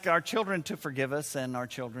ask our children to forgive us, and our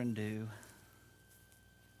children do.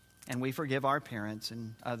 And we forgive our parents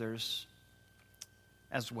and others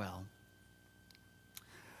as well.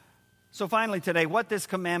 So finally today, what this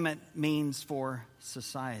commandment means for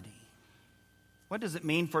society. What does it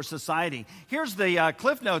mean for society? Here's the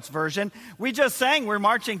Cliff Notes version. We just sang we're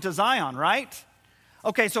marching to Zion, right?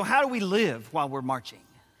 Okay, so how do we live while we're marching?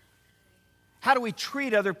 How do we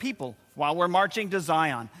treat other people while we're marching to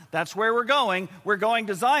Zion? That's where we're going. We're going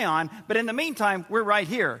to Zion. But in the meantime, we're right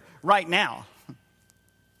here, right now.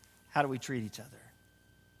 How do we treat each other?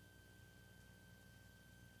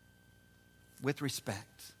 With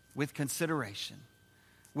respect, with consideration,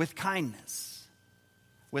 with kindness,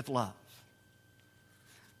 with love.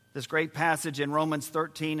 This great passage in Romans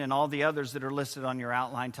 13 and all the others that are listed on your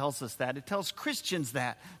outline tells us that. It tells Christians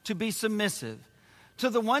that, to be submissive to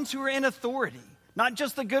the ones who are in authority. Not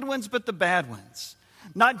just the good ones, but the bad ones.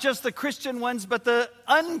 Not just the Christian ones, but the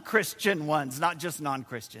unchristian ones, not just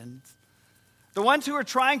non-Christians. The ones who are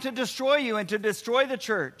trying to destroy you and to destroy the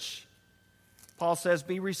church. Paul says,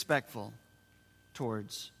 be respectful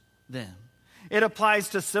towards them. It applies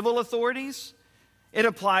to civil authorities. It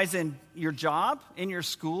applies in your job, in your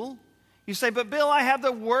school. You say, but Bill, I have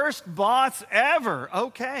the worst boss ever.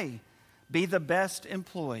 Okay, be the best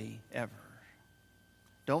employee ever.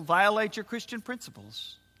 Don't violate your Christian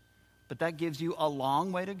principles, but that gives you a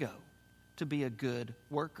long way to go to be a good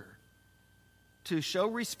worker, to show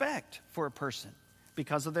respect for a person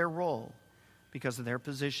because of their role, because of their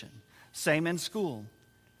position. Same in school,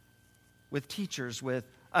 with teachers, with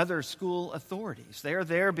other school authorities. They're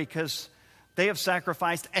there because they have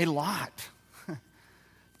sacrificed a lot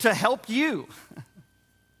to help you.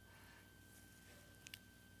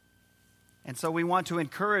 And so we want to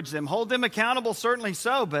encourage them, hold them accountable, certainly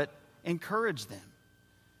so, but encourage them.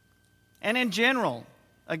 And in general,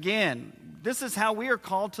 again, this is how we are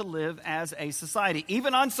called to live as a society,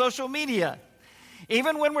 even on social media,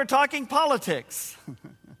 even when we're talking politics.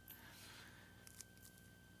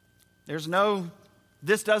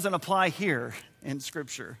 This doesn't apply here in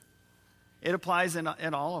Scripture. It applies in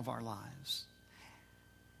all of our lives.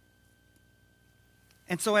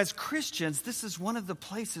 And so as Christians, this is one of the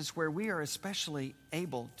places where we are especially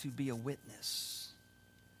able to be a witness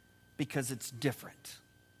because it's different.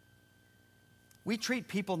 We treat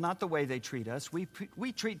people not the way they treat us. We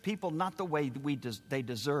treat people not the way they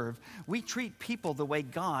deserve. We treat people the way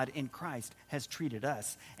God in Christ has treated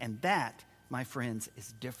us. And that, my friends,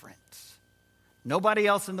 is different. Nobody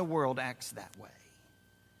else in the world acts that way.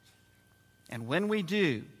 And when we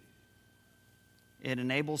do, it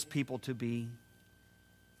enables people to be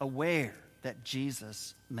aware that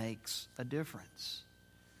Jesus makes a difference.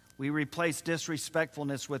 We replace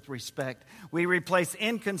disrespectfulness with respect. We replace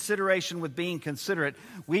inconsideration with being considerate.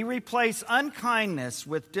 We replace unkindness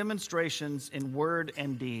with demonstrations in word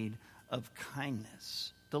and deed of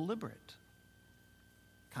kindness, deliberate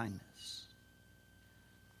kindness.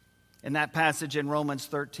 In that passage in Romans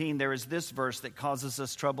 13, there is this verse that causes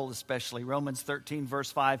us trouble especially. Romans 13,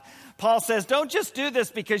 verse 5. Paul says, don't just do this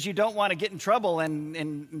because you don't want to get in trouble and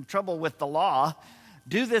in trouble with the law.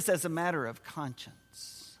 Do this as a matter of conscience.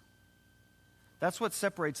 That's what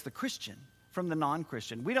separates the Christian from the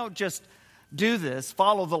non-Christian. We don't just do this,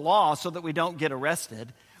 follow the law so that we don't get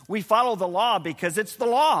arrested. We follow the law because it's the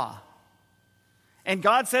law. And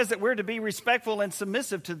God says that we're to be respectful and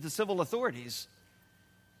submissive to the civil authorities.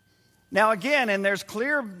 Now again, and there's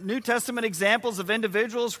clear New Testament examples of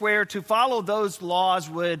individuals where to follow those laws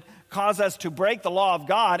would cause us to break the law of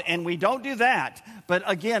God, and we don't do that. But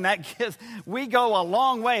again, we go a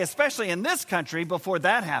long way, especially in this country, before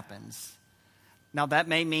that happens. Now that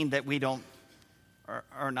may mean that we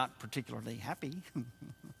are not particularly happy.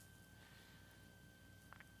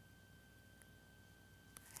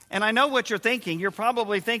 And I know what you're thinking. You're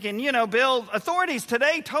probably thinking, Bill, authorities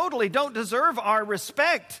today totally don't deserve our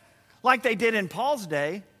respect like they did in Paul's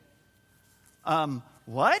day.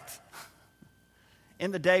 What?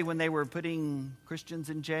 In the day when they were putting Christians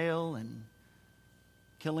in jail and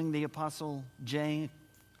killing the apostle James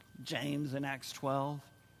in Acts 12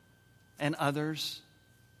 and others.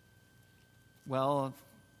 Well,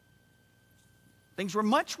 things were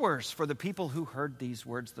much worse for the people who heard these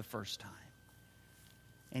words the first time.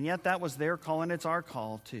 And yet that was their call, and it's our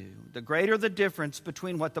call too. The greater the difference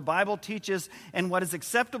between what the Bible teaches and what is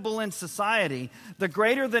acceptable in society, the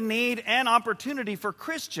greater the need and opportunity for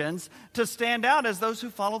Christians to stand out as those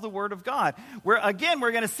who follow the Word of God. We're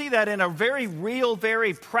going to see that in a very real,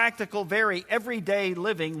 very practical, very everyday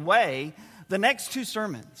living way the next two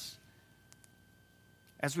sermons.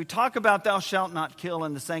 As we talk about thou shalt not kill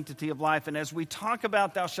and the sanctity of life, and as we talk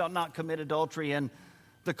about thou shalt not commit adultery and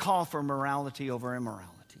the call for morality over immorality.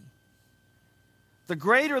 The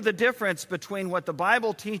greater the difference between what the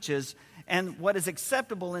Bible teaches and what is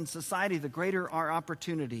acceptable in society, the greater our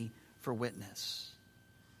opportunity for witness.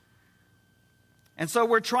 And so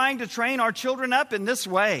we're trying to train our children up in this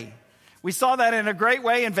way. We saw that in a great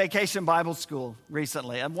way in Vacation Bible School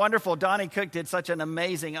recently. And wonderful, Donnie Cook did such an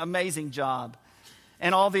amazing, amazing job.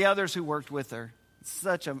 And all the others who worked with her.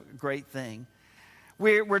 Such a great thing.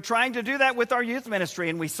 We're trying to do that with our youth ministry,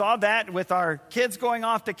 and we saw that with our kids going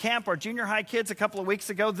off to camp, our junior high kids a couple of weeks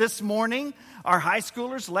ago. This morning, our high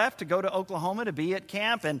schoolers left to go to Oklahoma to be at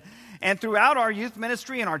camp, and throughout our youth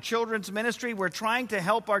ministry and our children's ministry, we're trying to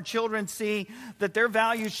help our children see that their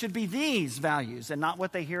values should be these values and not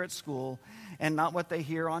what they hear at school and not what they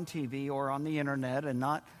hear on TV or on the internet and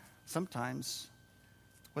not sometimes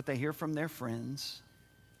what they hear from their friends.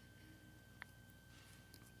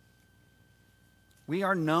 We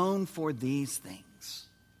are known for these things,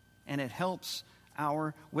 and it helps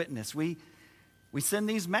our witness. We send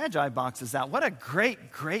these Magi boxes out. What a great,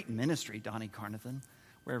 great ministry, Donnie Carnathan.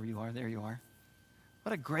 Wherever you are, there you are.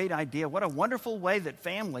 What a great idea. What a wonderful way that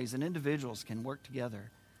families and individuals can work together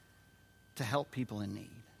to help people in need.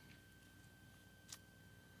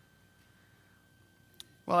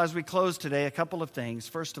 Well, as we close today, a couple of things.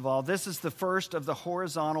 First of all, this is the first of the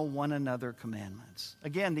horizontal one another commandments.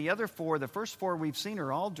 Again, the first four we've seen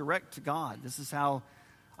are all direct to God. This is how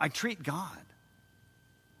I treat God.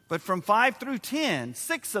 But from 5 through 10,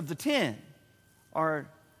 6 of the 10 are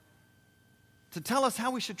to tell us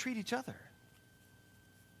how we should treat each other.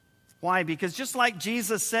 Why? Because just like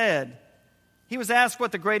Jesus said, he was asked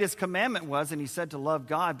what the greatest commandment was, and he said to love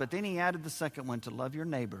God, but then he added the second one, to love your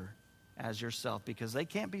neighbor as yourself, because they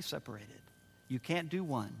can't be separated. You can't do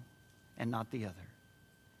one and not the other.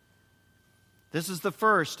 This is the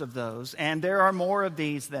first of those, and there are more of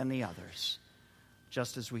these than the others,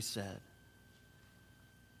 just as we said.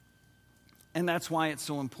 And that's why it's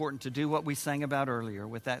so important to do what we sang about earlier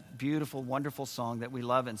with that beautiful, wonderful song that we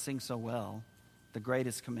love and sing so well, The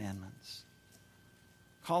Greatest Commandments.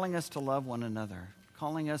 Calling us to love one another,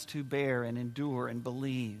 calling us to bear and endure and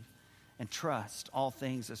believe and trust all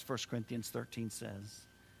things, as 1 Corinthians 13 says,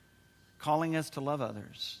 calling us to love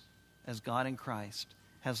others as God in Christ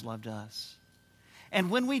has loved us.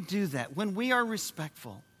 And when we do that, when we are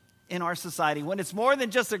respectful in our society, when it's more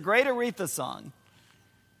than just a great Aretha song,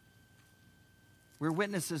 we're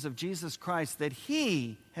witnesses of Jesus Christ, that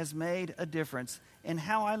he has made a difference in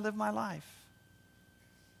how I live my life.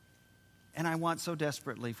 And I want so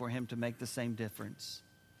desperately for him to make the same difference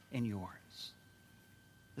in yours.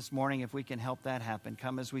 This morning, if we can help that happen,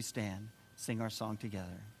 come as we stand, sing our song together.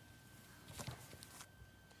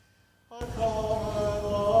 A common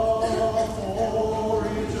love for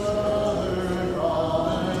each other,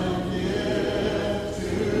 come and give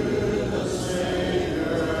to the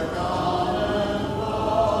Savior, common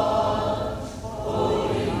blood,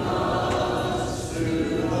 holding us to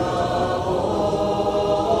the Lord,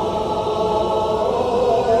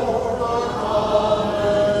 our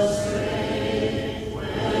common strength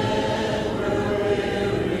when we're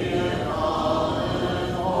weary, and common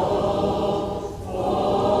hope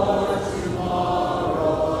for tomorrow,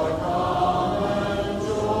 a common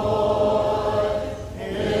joy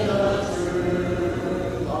in the truth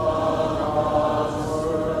of God's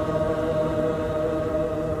word.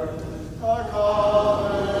 A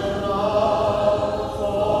common love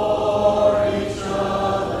for each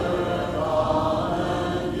other, come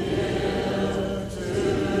and give to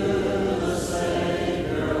the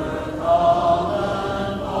Savior,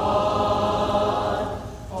 common bond,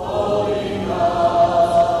 holding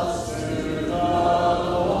us to the Lord,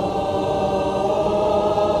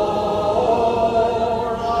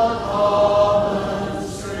 our common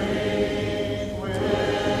strength when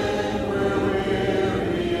we're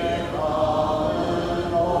weary, and common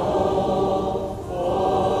hope for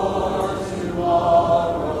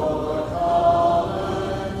tomorrow, a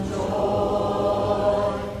common joy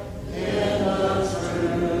in the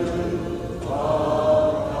truth of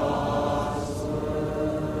God's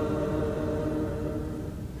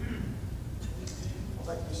Well,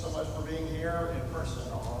 thank you so much for being here in person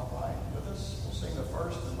or online with us. We'll sing the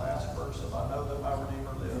first and last verse of I Know That My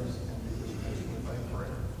Redeemer Lives, and be dismissed with a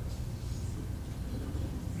prayer.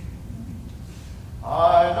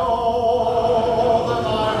 I know that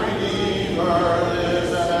my Redeemer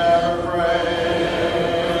lives and ever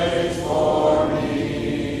prays for me.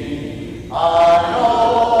 I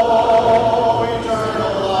know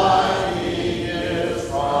eternal life he gives,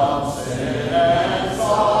 from sin and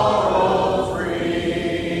sorrow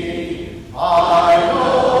free. I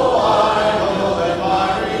know that my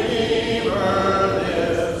Redeemer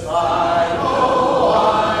lives. I know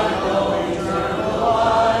eternal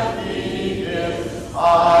life he gives.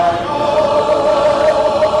 I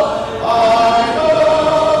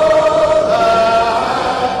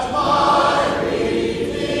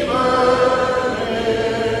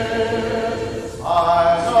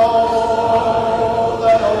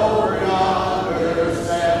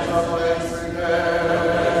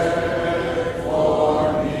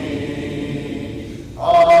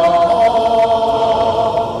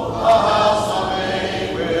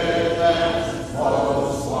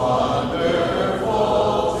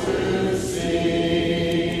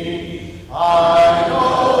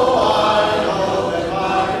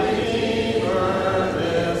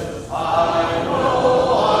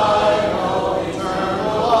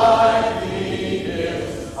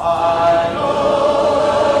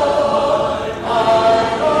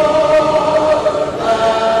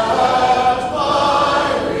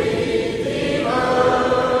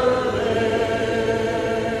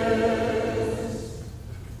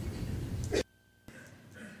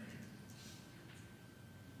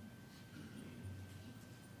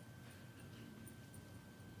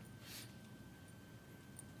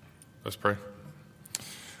Let's pray.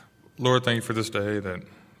 Lord, thank you for this day that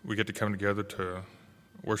we get to come together to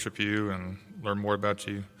worship you and learn more about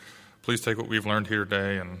you. Please take what we've learned here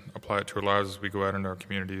today and apply it to our lives as we go out into our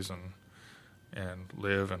communities and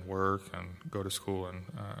live and work and go to school and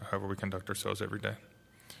however we conduct ourselves every day.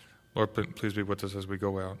 Lord, please be with us as we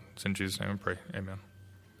go out. It's in Jesus' name we pray. Amen.